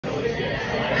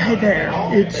Hey there,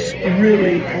 it's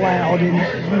really loud in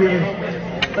here,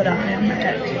 but I am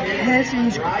at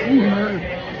Cazzys Corner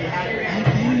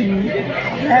having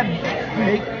crab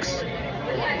cakes.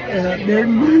 They're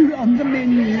new on the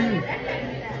menu.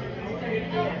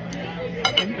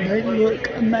 They look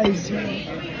amazing.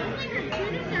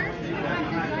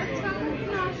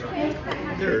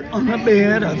 They're on a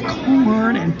bed of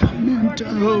corn and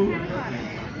pimento.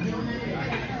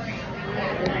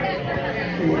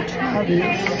 We'll try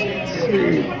this. Let's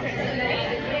see.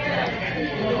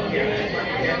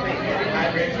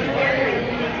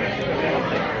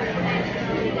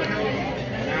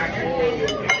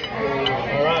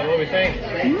 All right, what do we think?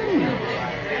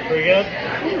 Pretty good?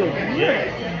 Oh, yeah.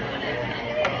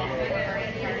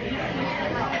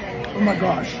 Oh my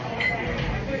gosh.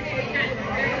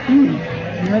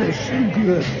 That is so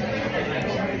good.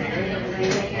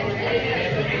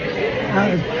 I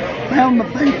found my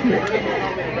favorite,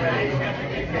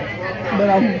 but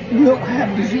I will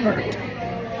have dessert.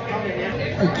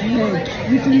 Okay,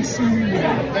 Kevin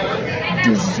said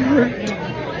dessert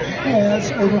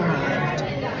has arrived.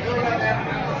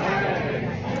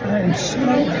 I am so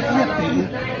happy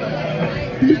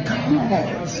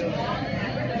because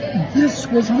this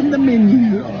was on the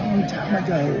menu a long time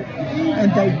ago,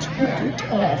 and they took it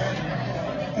off,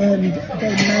 and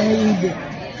they made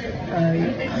a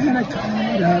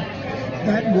panacotta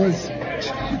that was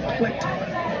chocolate.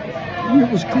 It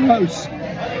was gross,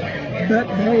 but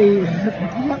they have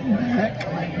brought back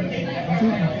the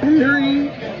berry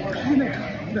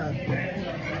panacotta.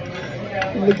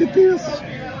 Look at this.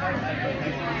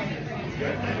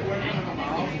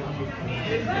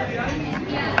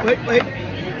 Wait.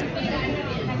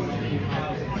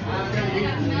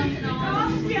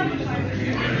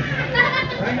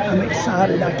 I'm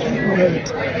excited, I can't wait.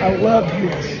 I love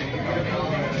this.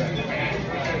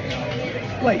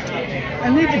 Wait, I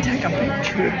need to take a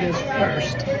picture of this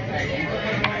first.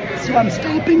 So I'm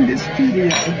stopping this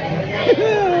video.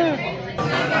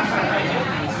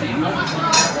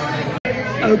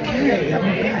 Okay, I'm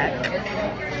back.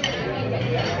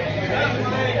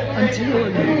 I'm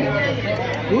telling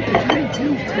you. Look, it's very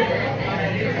tilted.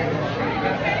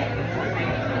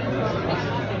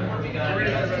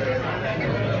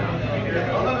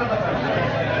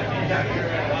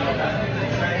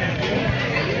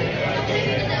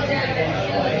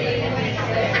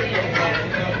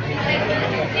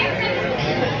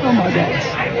 Oh my gosh.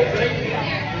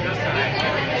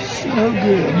 So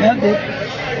good. Now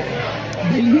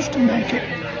they used to make it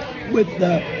with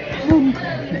the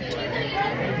pomegranate,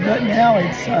 but now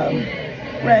it's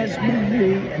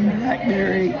raspberry and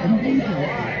blackberry and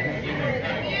blueberry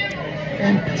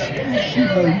and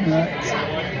pistachio nuts.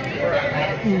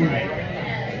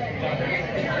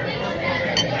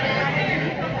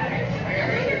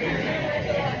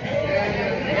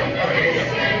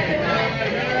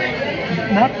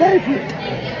 My favorite,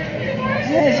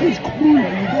 Cazzys Corner,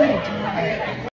 you gotta try it.